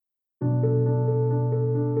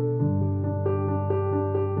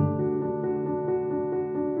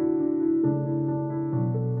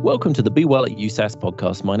Welcome to the Be Well at USass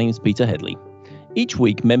podcast. My name is Peter Headley. Each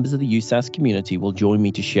week, members of the USass community will join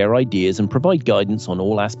me to share ideas and provide guidance on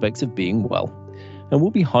all aspects of being well. And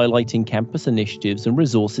we'll be highlighting campus initiatives and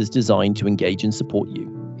resources designed to engage and support you.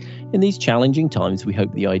 In these challenging times, we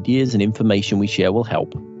hope the ideas and information we share will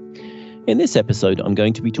help. In this episode, I'm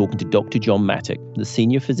going to be talking to Dr. John Mattick, the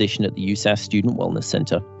senior physician at the USass Student Wellness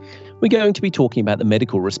Center. We're going to be talking about the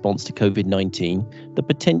medical response to COVID-19, the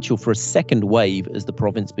potential for a second wave as the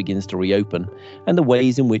province begins to reopen, and the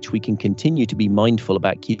ways in which we can continue to be mindful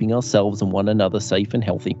about keeping ourselves and one another safe and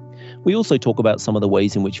healthy. We also talk about some of the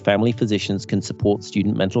ways in which family physicians can support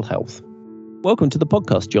student mental health. Welcome to the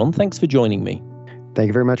podcast, John. Thanks for joining me. Thank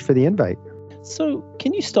you very much for the invite. So,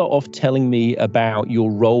 can you start off telling me about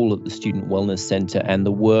your role at the Student Wellness Center and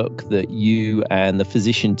the work that you and the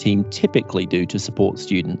physician team typically do to support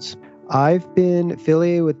students? I've been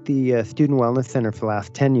affiliated with the Student Wellness Center for the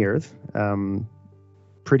last 10 years.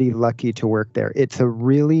 Pretty lucky to work there. It's a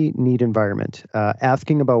really neat environment.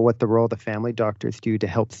 Asking about what the role the family doctors do to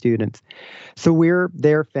help students. So we're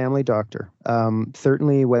their family doctor.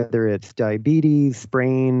 Certainly whether it's diabetes,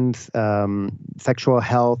 sprains, sexual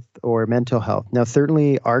health, or mental health. Now,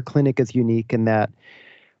 certainly our clinic is unique in that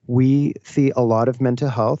we see a lot of mental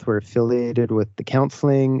health. We're affiliated with the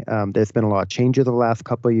counseling. There's been a lot of changes the last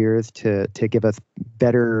couple of years to give us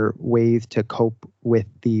better ways to cope with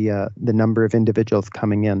the number of individuals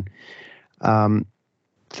coming in.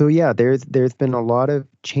 So yeah, there's been a lot of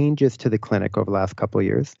changes to the clinic over the last couple of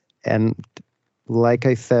years. And like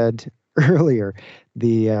I said earlier,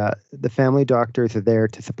 the family doctors are there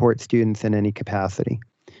to support students in any capacity.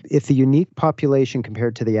 It's a unique population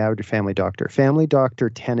compared to the average family doctor. Family doctor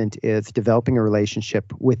tenant is developing a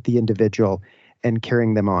relationship with the individual and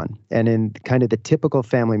carrying them on. And in kind of the typical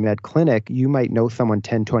family med clinic, you might know someone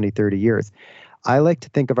 10, 20, 30 years. I like to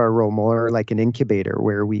think of our role more like an incubator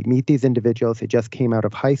where we meet these individuals who just came out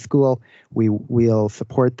of high school. We'll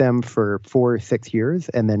support them for 4 or 6 years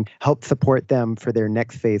and then help support them for their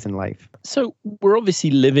next phase in life. So we're obviously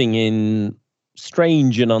living in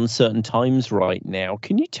strange and uncertain times right now.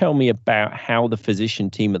 Can you tell me about how the physician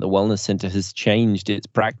team at the Wellness Center has changed its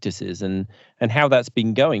practices and how that's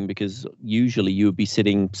been going? Because usually you would be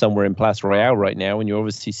sitting somewhere in Place Royale right now and you're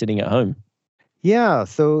obviously sitting at home. Yeah,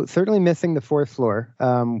 so certainly missing the fourth floor.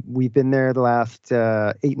 We've been there the last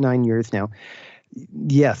 8-9 years now.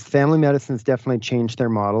 Yes, family medicine's definitely changed their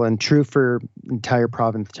model, and true for entire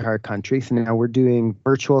province, entire country. So now we're doing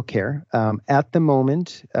virtual care. At the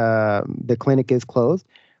moment, the clinic is closed.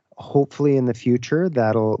 Hopefully in the future,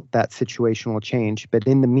 that situation will change. But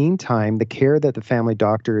in the meantime, the care that the family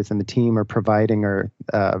doctors and the team are providing are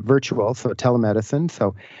virtual, so telemedicine,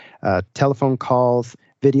 so telephone calls,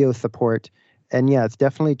 video support. And yeah, it's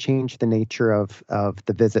definitely changed the nature of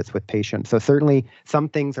the visits with patients. So certainly some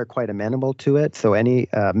things are quite amenable to it. So any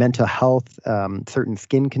mental health, certain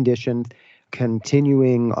skin conditions,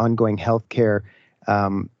 continuing ongoing health care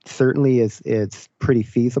certainly is pretty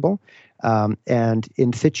feasible. And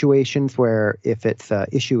in situations where if it's an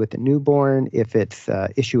issue with the newborn, if it's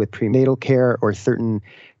an issue with prenatal care or certain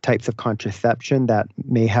types of contraception that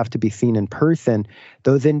may have to be seen in person,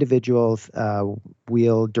 those individuals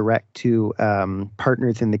we'll direct to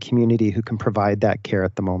partners in the community who can provide that care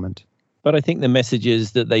at the moment. But I think the message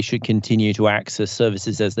is that they should continue to access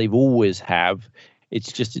services as they've always have.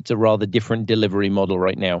 It's a rather different delivery model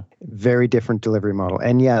right now. Very different delivery model.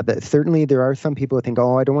 And yeah, certainly there are some people who think,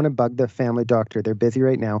 I don't want to bug the family doctor. They're busy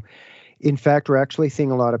right now. In fact, we're actually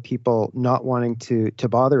seeing a lot of people not wanting to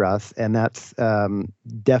bother us. And that's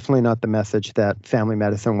definitely not the message that family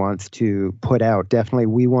medicine wants to put out. Definitely,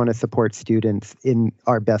 we want to support students in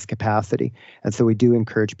our best capacity. And so we do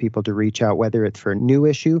encourage people to reach out, whether it's for a new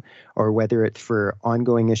issue or whether it's for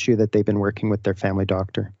ongoing issue that they've been working with their family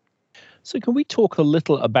doctor. So can we talk a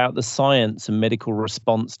little about the science and medical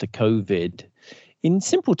response to COVID? In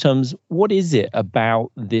simple terms, what is it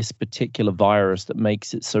about this particular virus that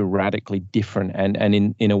makes it so radically different and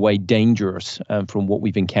in a way dangerous from what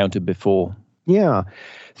we've encountered before? Yeah.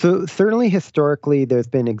 So certainly historically, there's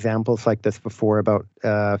been examples like this before. About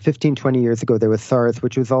 15, 20 years ago, there was SARS,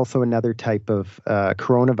 which was also another type of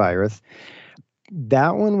coronavirus.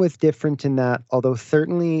 That one was different in that, although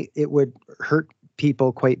certainly it would hurt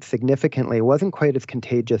people quite significantly, it wasn't quite as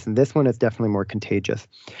contagious, and this one is definitely more contagious.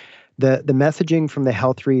 The messaging from the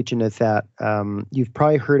health region is that you've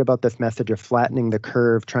probably heard about this message of flattening the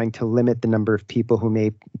curve, trying to limit the number of people who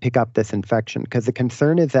may pick up this infection, because the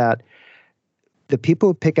concern is that the people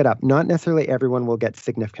who pick it up, not necessarily everyone will get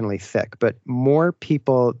significantly sick, but more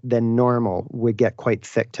people than normal would get quite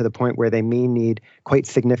sick to the point where they may need quite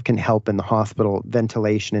significant help in the hospital,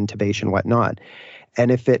 ventilation, intubation, whatnot. And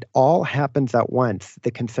if it all happens at once,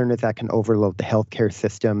 the concern is that can overload the healthcare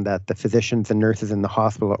system, that the physicians and nurses in the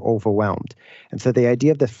hospital are overwhelmed. And so the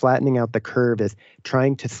idea of this flattening out the curve is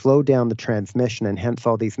trying to slow down the transmission, and hence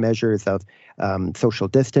all these measures of social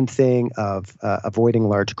distancing, of avoiding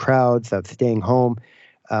large crowds, of staying home,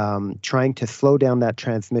 trying to slow down that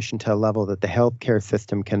transmission to a level that the healthcare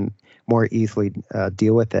system can more easily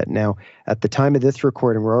deal with it. Now, at the time of this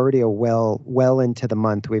recording, we're already well into the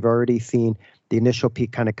month. We've already seen the initial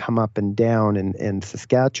peak kind of come up and down in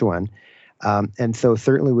Saskatchewan. And so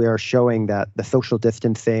certainly we are showing that the social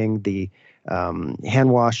distancing, the hand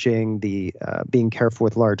washing, the being careful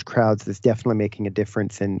with large crowds is definitely making a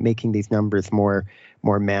difference in making these numbers more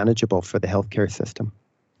manageable for the healthcare system.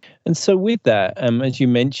 And so with that, as you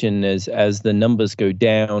mentioned, as the numbers go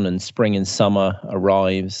down and spring and summer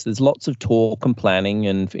arrives, there's lots of talk and planning,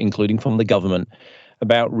 and including from the government,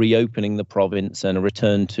 about reopening the province and a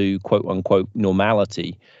return to quote unquote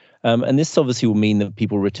normality. And this obviously will mean that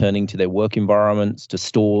people returning to their work environments, to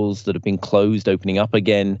stores that have been closed, opening up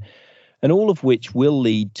again, and all of which will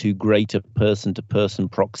lead to greater person-to-person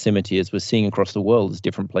proximity, as we're seeing across the world as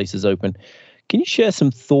different places open. Can you share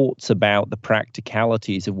some thoughts about the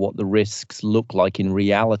practicalities of what the risks look like in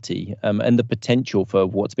reality, and the potential for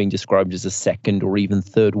what's being described as a second or even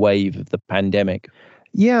third wave of the pandemic?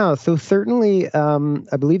 Yeah, so certainly,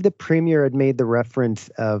 I believe the Premier had made the reference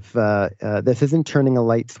of this isn't turning a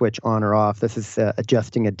light switch on or off. This is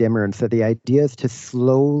adjusting a dimmer. And so the idea is to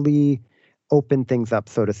slowly open things up,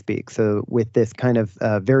 so to speak. So with this kind of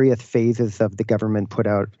various phases of the government put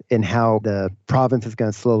out in how the province is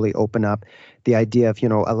going to slowly open up, the idea of,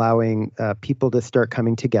 allowing people to start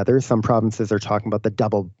coming together. Some provinces are talking about the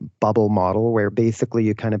double bubble model, where basically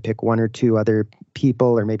you kind of pick one or two other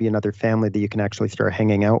people or maybe another family that you can actually start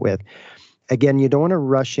hanging out with. Again, you don't want to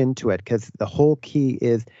rush into it, because the whole key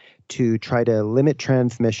is to try to limit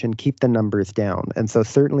transmission, keep the numbers down. And so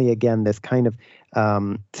certainly, again, this kind of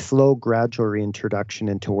slow, gradual reintroduction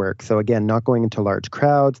into work. So again, not going into large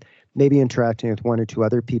crowds, maybe interacting with one or two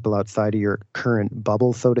other people outside of your current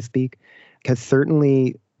bubble, so to speak. Because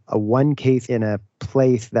certainly one case in a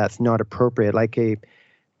place that's not appropriate, like a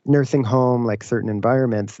nursing home, like certain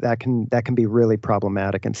environments, that can be really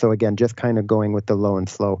problematic. And so again, just kind of going with the low and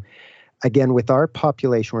slow. Again, with our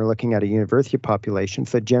population, we're looking at a university population,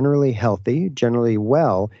 so generally healthy, generally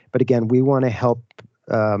well, but again, we want to help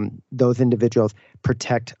those individuals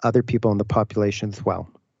protect other people in the population as well.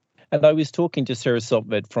 And I was talking to Sarah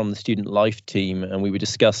Sopved from the Student Life team, and we were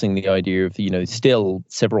discussing the idea of, still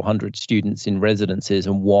several hundred students in residences,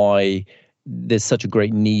 and why there's such a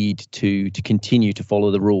great need to continue to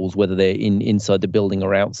follow the rules, whether they're inside the building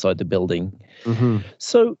or outside the building. Mm-hmm.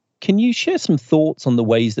 So can you share some thoughts on the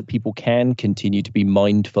ways that people can continue to be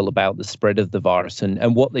mindful about the spread of the virus,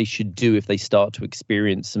 and what they should do if they start to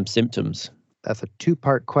experience some symptoms? That's a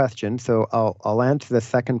two-part question. So I'll answer the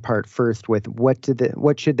second part first with what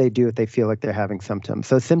should they do if they feel like they're having symptoms.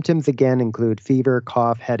 So symptoms, again, include fever,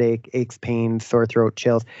 cough, headache, aches, pains, sore throat,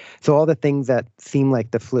 chills. So all the things that seem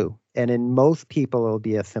like the flu. And in most people, it'll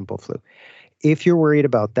be a simple flu. If you're worried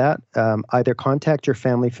about that, either contact your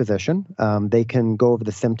family physician. They can go over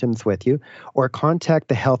the symptoms with you, or contact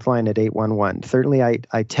the health line at 811. Certainly,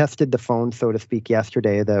 I tested the phone, so to speak,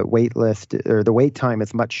 yesterday. The wait list or the wait time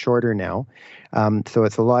is much shorter now, so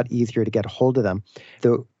it's a lot easier to get a hold of them.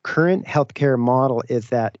 The current healthcare model is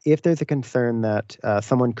that if there's a concern that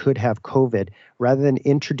someone could have COVID, rather than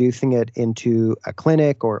introducing it into a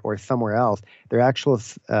clinic or somewhere else, there are actual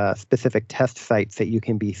specific test sites that you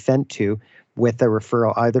can be sent to with a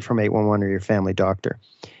referral either from 811 or your family doctor.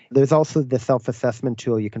 There's also the self-assessment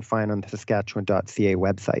tool you can find on the Saskatchewan.ca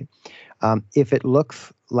website. If it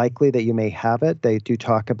looks likely that you may have it, they do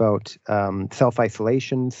talk about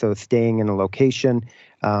self-isolation, so staying in a location,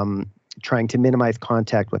 trying to minimize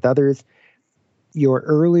contact with others. Your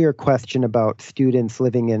earlier question about students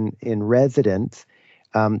living in residence,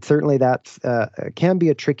 certainly that can be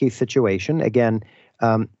a tricky situation. Again,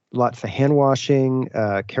 lots of hand washing,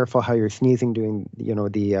 careful how you're sneezing, doing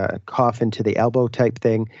the cough into the elbow type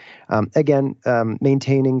thing. Again,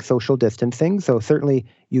 maintaining social distancing. So certainly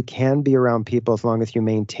you can be around people as long as you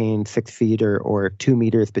maintain 6 feet or 2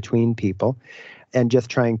 meters between people, and just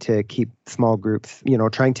trying to keep small groups,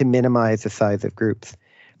 trying to minimize the size of groups.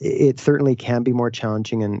 It certainly can be more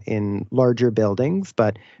challenging in larger buildings,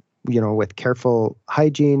 but with careful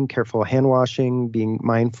hygiene, careful hand washing, being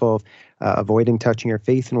mindful, avoiding touching your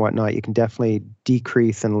face and whatnot, you can definitely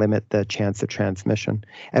decrease and limit the chance of transmission.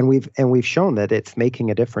 And we've shown that it's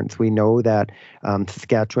making a difference. We know that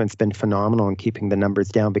Saskatchewan's been phenomenal in keeping the numbers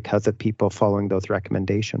down because of people following those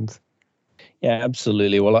recommendations. Yeah,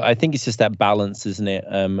 absolutely. Well, I think it's just that balance, isn't it?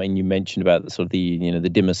 And you mentioned about the sort of the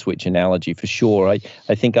dimmer switch analogy for sure. I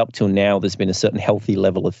think up till now there's been a certain healthy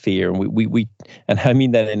level of fear, and we and I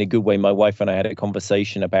mean that in a good way. My wife and I had a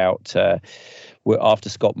conversation about after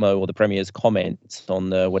Scott Moe or the Premier's comments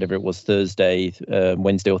on whatever it was Thursday,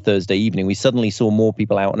 Wednesday or Thursday evening. We suddenly saw more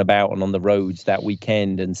people out and about and on the roads that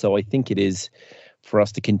weekend, and so I think it is for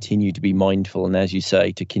us to continue to be mindful and, as you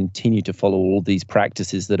say, to continue to follow all these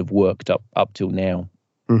practices that have worked up till now.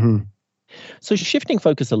 Mm-hmm. So shifting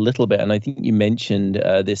focus a little bit, and I think you mentioned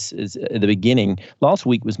this is at the beginning. Last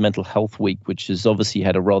week was Mental Health Week, which has obviously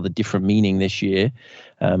had a rather different meaning this year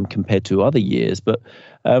compared to other years. But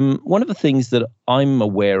one of the things that I'm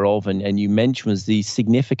aware of, and you mentioned, was the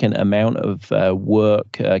significant amount of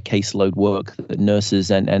caseload work that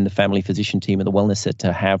nurses and the family physician team at the Wellness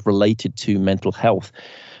Centre have related to mental health.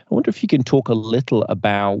 I wonder if you can talk a little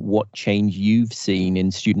about what change you've seen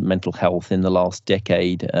in student mental health in the last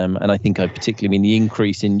decade. And I think I particularly mean the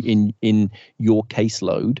increase in your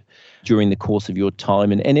caseload during the course of your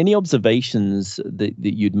time, and any observations that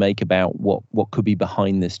you'd make about what could be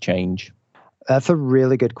behind this change. That's a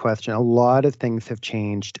really good question. A lot of things have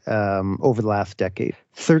changed over the last decade.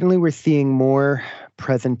 Certainly, we're seeing more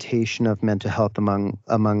presentation of mental health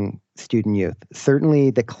among student youth.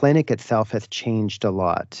 Certainly, the clinic itself has changed a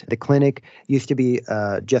lot. The clinic used to be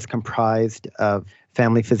just comprised of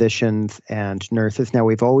family physicians and nurses. Now,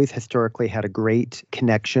 we've always historically had a great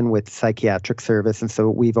connection with psychiatric service, and so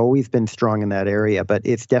we've always been strong in that area, but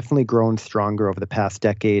it's definitely grown stronger over the past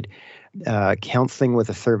decade. Counseling was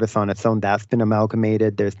a service on its own. That's been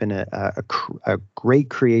amalgamated. There's been a great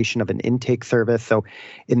creation of an intake service. So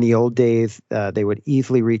in the old days, they would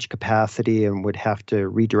easily reach capacity and would have to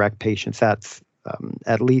redirect patients. That's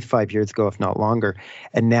at least 5 years ago, if not longer.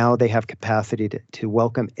 And now they have capacity to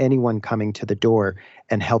welcome anyone coming to the door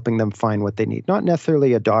and helping them find what they need. Not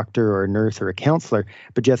necessarily a doctor or a nurse or a counselor,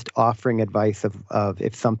 but just offering advice of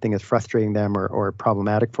if something is frustrating them or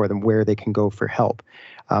problematic for them, where they can go for help.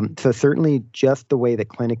 So certainly just the way the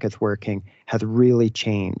clinic is working has really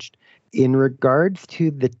changed. In regards to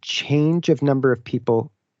the change of number of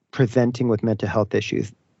people presenting with mental health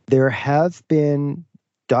issues, there has been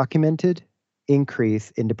documented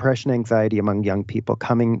increase in depression and anxiety among young people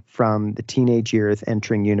coming from the teenage years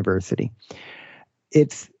entering university.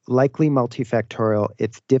 It's likely multifactorial.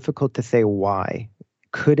 It's difficult to say why.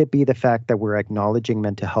 Could it be the fact that we're acknowledging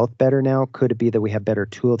mental health better now? Could it be that we have better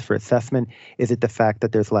tools for assessment? Is it the fact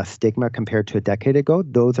that there's less stigma compared to a decade ago?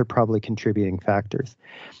 Those are probably contributing factors.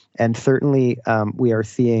 And certainly we are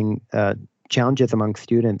seeing challenges among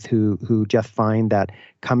students who just find that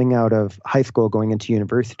coming out of high school, going into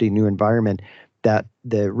university, new environment, that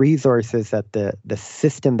the resources, that the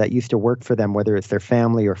system that used to work for them, whether it's their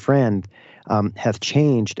family or friends, has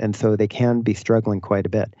changed, and so they can be struggling quite a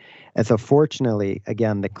bit. And so fortunately,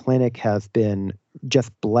 again, the clinic has been just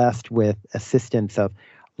blessed with assistance of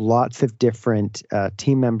lots of different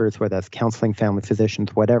team members, whether that's counseling, family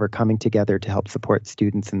physicians, whatever, coming together to help support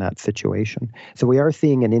students in that situation. So we are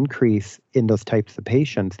seeing an increase in those types of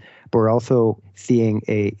patients, but we're also seeing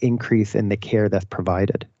an increase in the care that's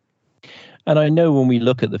provided. And I know when we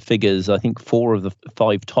look at the figures, I think 4 of the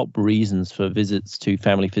 5 top reasons for visits to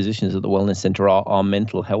family physicians at the Wellness Centre are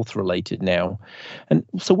mental health related now. And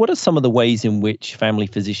so what are some of the ways in which family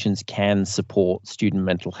physicians can support student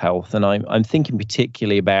mental health? And I'm thinking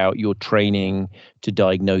particularly about your training to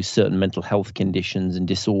diagnose certain mental health conditions and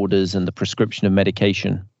disorders and the prescription of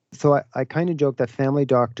medication. So I kind of joke that family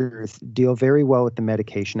doctors deal very well with the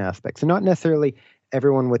medication aspect. So not necessarily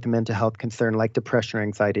everyone with a mental health concern like depression or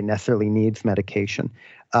anxiety necessarily needs medication.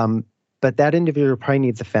 But that individual probably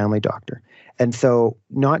needs a family doctor. And so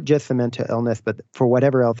not just the mental illness, but for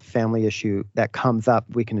whatever else family issue that comes up,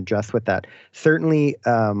 we can address with that. Certainly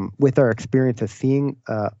with our experience of seeing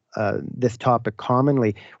this topic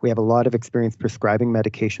commonly, we have a lot of experience prescribing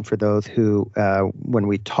medication for those who, when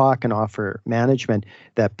we talk and offer management,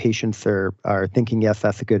 that patients are thinking, yes,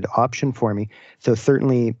 that's a good option for me. So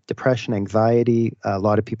certainly depression, anxiety, a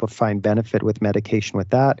lot of people find benefit with medication with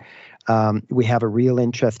that. We have a real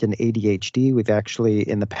interest in ADHD. We've actually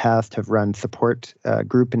in the past have run support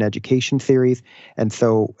group and education series. And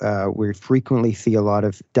so we frequently see a lot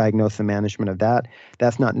of diagnosis and management of that.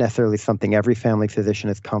 That's not necessarily something every family physician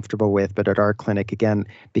is comfortable with, but at our clinic, again,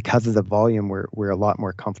 because of the volume, we're a lot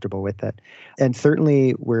more comfortable with it. And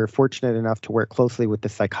certainly we're fortunate enough to work closely with the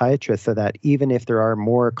psychiatrist so that even if there are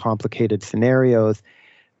more complicated scenarios,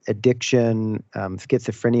 addiction,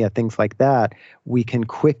 schizophrenia, things like that, we can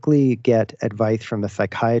quickly get advice from the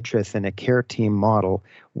psychiatrist in a care team model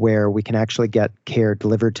where we can actually get care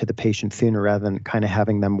delivered to the patient sooner rather than kind of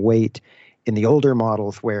having them wait in the older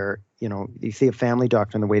models where, you see a family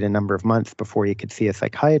doctor and wait a number of months before you could see a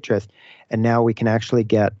psychiatrist. And now we can actually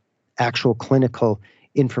get actual clinical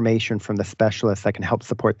information from the specialist that can help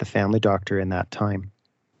support the family doctor in that time.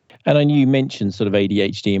 And I know you mentioned sort of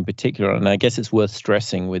ADHD in particular, and I guess it's worth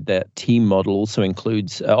stressing with that team model also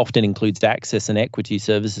often includes access and equity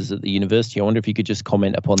services at the university. I wonder if you could just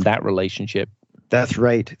comment upon that relationship. That's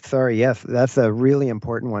right. Sorry. Yes, that's a really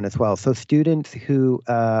important one as well. So students who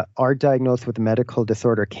are diagnosed with a medical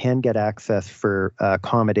disorder can get access for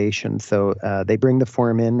accommodation. So they bring the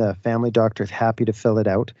form in. The family doctor is happy to fill it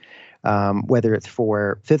out. Whether it's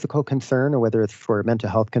for physical concern or whether it's for mental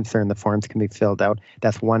health concern, the forms can be filled out.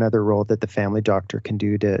 That's one other role that the family doctor can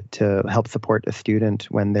do to help support a student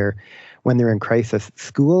when they're in crisis.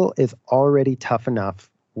 School is already tough enough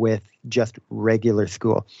with just regular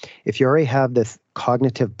school. If you already have this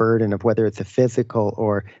cognitive burden of whether it's a physical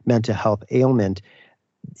or mental health ailment,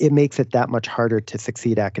 it makes it that much harder to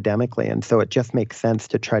succeed academically. And so it just makes sense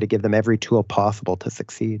to try to give them every tool possible to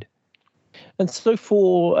succeed. And so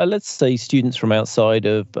for, let's say, students from outside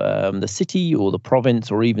of the city or the province,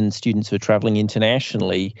 or even students who are traveling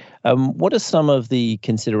internationally, what are some of the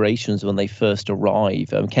considerations when they first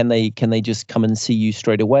arrive? Can they just come and see you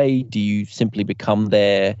straight away? Do you simply become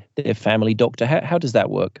their family doctor? How does that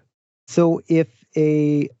work? So if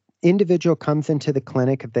a individual comes into the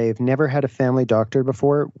clinic, if they've never had a family doctor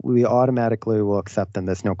before, we automatically will accept them.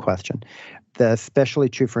 There's no question. That's especially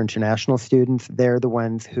true for international students. They're the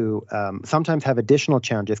ones who sometimes have additional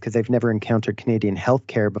challenges because they've never encountered Canadian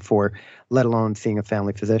healthcare before, let alone seeing a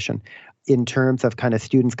family physician. In terms of kind of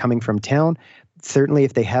students coming from town, certainly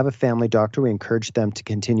if they have a family doctor, we encourage them to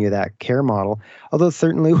continue that care model. Although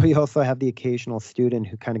certainly we also have the occasional student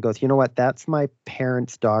who kind of goes, you know what, that's my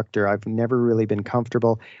parents' doctor. I've never really been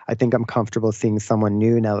comfortable. I think I'm comfortable seeing someone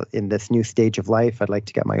new now in this new stage of life. I'd like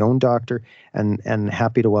to get my own doctor, and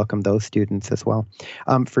happy to welcome those students as well.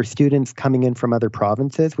 For students coming in from other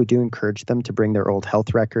provinces, we do encourage them to bring their old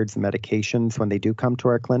health records and medications when they do come to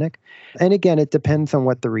our clinic. And again, it depends on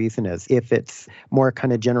what the reason is. If it's more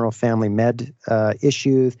kind of general family med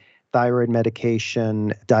issues, thyroid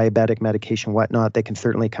medication, diabetic medication, whatnot, they can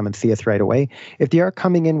certainly come and see us right away. If they are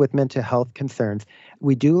coming in with mental health concerns,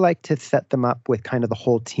 we do like to set them up with kind of the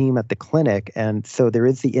whole team at the clinic. And so there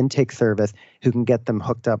is the intake service who can get them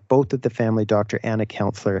hooked up both with the family doctor and a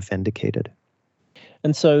counselor if indicated.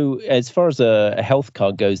 And so as far as a health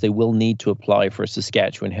card goes, they will need to apply for a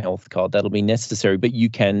Saskatchewan health card. That'll be necessary, but you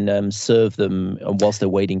can serve them whilst they're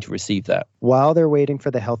waiting to receive that. While they're waiting for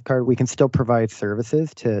the health card, we can still provide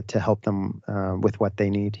services to help them with what they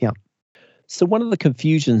need. Yeah. So one of the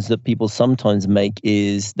confusions that people sometimes make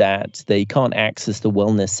is that they can't access the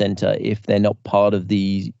wellness center if they're not part of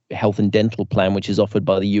the health and dental plan, which is offered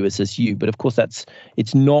by the USSU. But of course,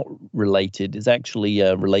 it's not related. It's actually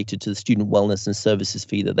related to the student wellness and services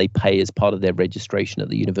fee that they pay as part of their registration at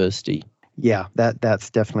the university. Yeah, that's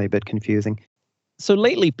definitely a bit confusing. So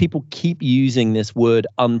lately, people keep using this word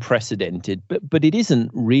unprecedented, but it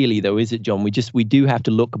isn't really, though, is it, John? We do have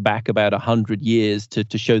to look back about 100 years to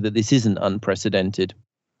show that this isn't unprecedented.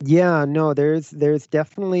 Yeah, no, there's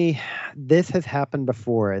definitely, this has happened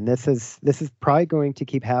before, and this is probably going to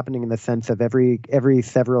keep happening in the sense of every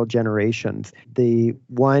several generations. The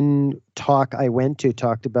one talk I went to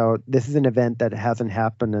talked about this is an event that hasn't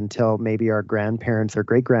happened until maybe our grandparents or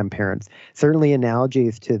great grandparents. Certainly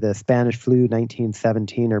analogies to the Spanish flu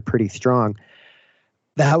 1917 are pretty strong.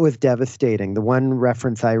 That was devastating. The one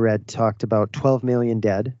reference I read talked about 12 million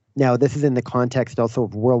dead. Now, this is in the context also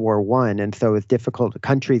of World War I, and so it's difficult.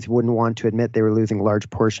 Countries wouldn't want to admit they were losing large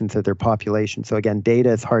portions of their population. So again,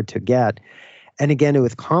 data is hard to get. And again, it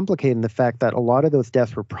was complicated in the fact that a lot of those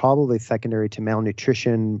deaths were probably secondary to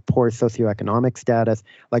malnutrition, poor socioeconomic status.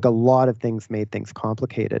 Like a lot of things made things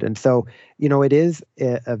complicated. And so, it is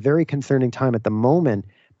a very concerning time at the moment.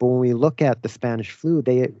 But when we look at the Spanish flu,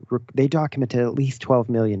 they documented at least 12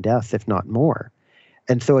 million deaths, if not more.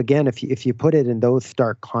 And so again, if you put it in those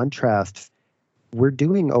stark contrasts, we're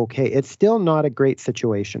doing okay. It's still not a great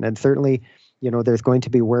situation. And certainly, there's going to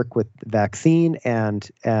be work with vaccine and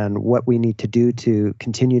what we need to do to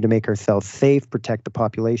continue to make ourselves safe, protect the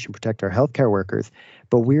population, protect our healthcare workers.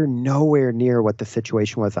 But we're nowhere near what the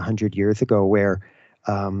situation was 100 years ago, where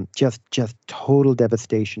just total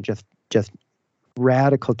devastation, just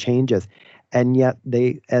radical changes. And yet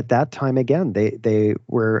at that time, again, they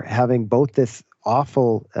were having both this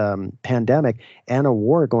awful pandemic and a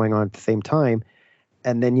war going on at the same time.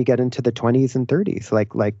 And then you get into the 20s and 30s,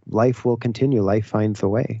 like life will continue. Life finds a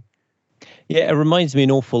way. Yeah, it reminds me an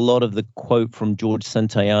awful lot of the quote from George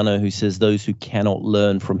Santayana, who says, "Those who cannot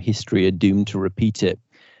learn from history are doomed to repeat it."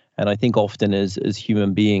 And I think often as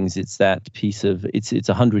human beings, it's that piece of it's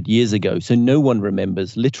 100 years ago. So no one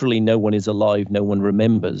remembers. Literally, no one is alive. No one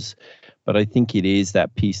remembers. But I think it is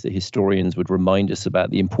that piece that historians would remind us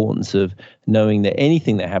about the importance of knowing that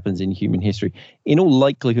anything that happens in human history, in all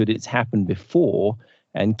likelihood, it's happened before.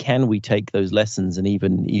 And can we take those lessons and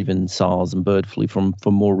even SARS and bird flu from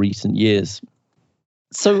more recent years?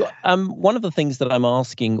 So one of the things that I'm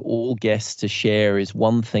asking all guests to share is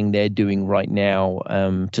one thing they're doing right now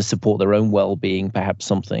to support their own well-being, perhaps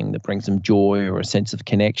something that brings them joy or a sense of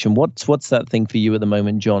connection. What's that thing for you at the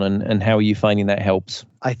moment, John, and how are you finding that helps?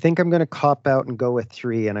 I think I'm going to cop out and go with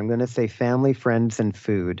 3, and I'm going to say family, friends, and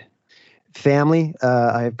food. Family,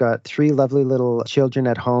 I've got 3 lovely little children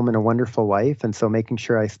at home and a wonderful wife, and so making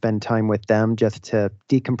sure I spend time with them just to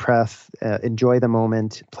decompress, enjoy the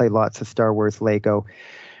moment, play lots of Star Wars Lego.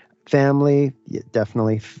 Family,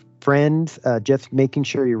 definitely. Friends, just making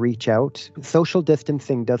sure you reach out. Social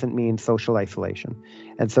distancing doesn't mean social isolation.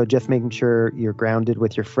 And so just making sure you're grounded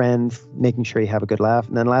with your friends, making sure you have a good laugh.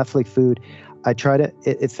 And then lastly, food. I try to,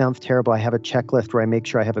 it sounds terrible, I have a checklist where I make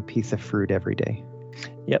sure I have a piece of fruit every day.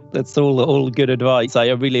 Yep, that's all good advice. I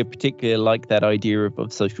really particularly like that idea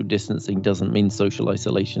of social distancing doesn't mean social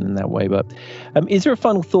isolation in that way. But is there a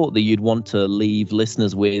final thought that you'd want to leave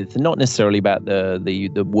listeners with, not necessarily about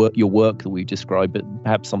the work, your work that we've described, but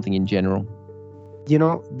perhaps something in general? You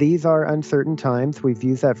know, these are uncertain times. We've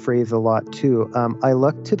used that phrase a lot too. I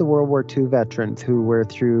look to the World War II veterans who were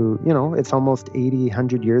through, it's almost 80,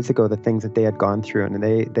 100 years ago, the things that they had gone through. And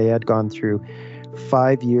they had gone through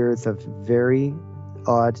 5 years of very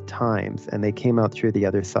odd times, and they came out through the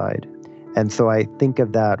other side. And so I think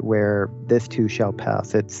of that where this too shall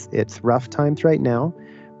pass. It's rough times right now,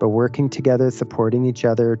 but working together, supporting each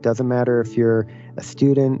other. Doesn't matter if you're a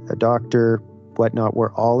student, a doctor, whatnot,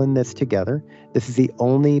 we're all in this together. This is the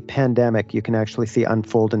only pandemic you can actually see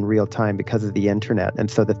unfold in real time because of the internet. And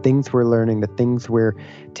so the things we're learning, the things we're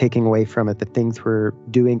taking away from it, the things we're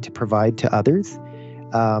doing to provide to others,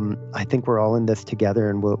 I think we're all in this together,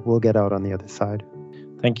 and we'll get out on the other side.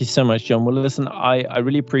 Thank you so much, John. Well, listen, I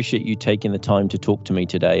really appreciate you taking the time to talk to me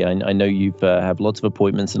today. I know you've have lots of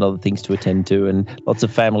appointments and other things to attend to and lots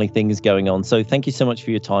of family things going on. So thank you so much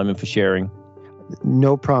for your time and for sharing.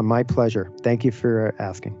 No problem. My pleasure. Thank you for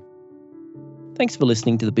asking. Thanks for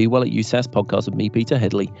listening to the Be Well at USass podcast with me, Peter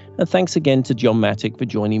Headley. And thanks again to John Mattick for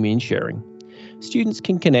joining me and sharing. Students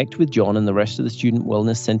can connect with John and the rest of the Student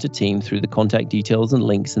Wellness Center team through the contact details and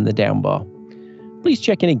links in the down bar. Please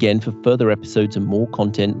check in again for further episodes and more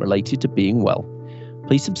content related to being well.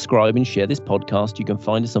 Please subscribe and share this podcast. You can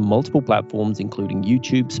find us on multiple platforms, including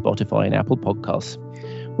YouTube, Spotify, and Apple Podcasts.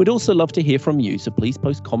 We'd also love to hear from you, so please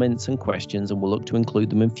post comments and questions, and we'll look to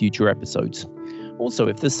include them in future episodes. Also,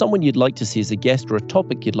 if there's someone you'd like to see as a guest or a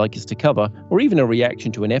topic you'd like us to cover, or even a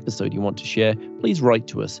reaction to an episode you want to share, please write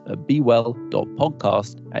to us at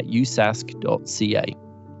bewell.podcast@usask.ca.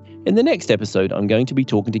 In the next episode, I'm going to be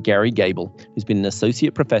talking to Gary Gable, who's been an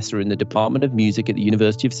associate professor in the Department of Music at the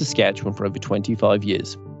University of Saskatchewan for over 25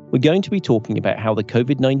 years. We're going to be talking about how the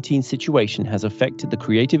COVID-19 situation has affected the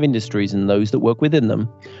creative industries and those that work within them.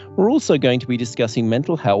 We're also going to be discussing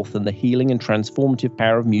mental health and the healing and transformative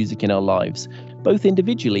power of music in our lives, both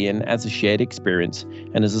individually and as a shared experience.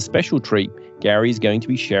 And as a special treat, Gary is going to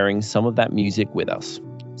be sharing some of that music with us.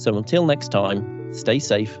 So until next time, stay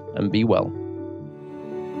safe and be well.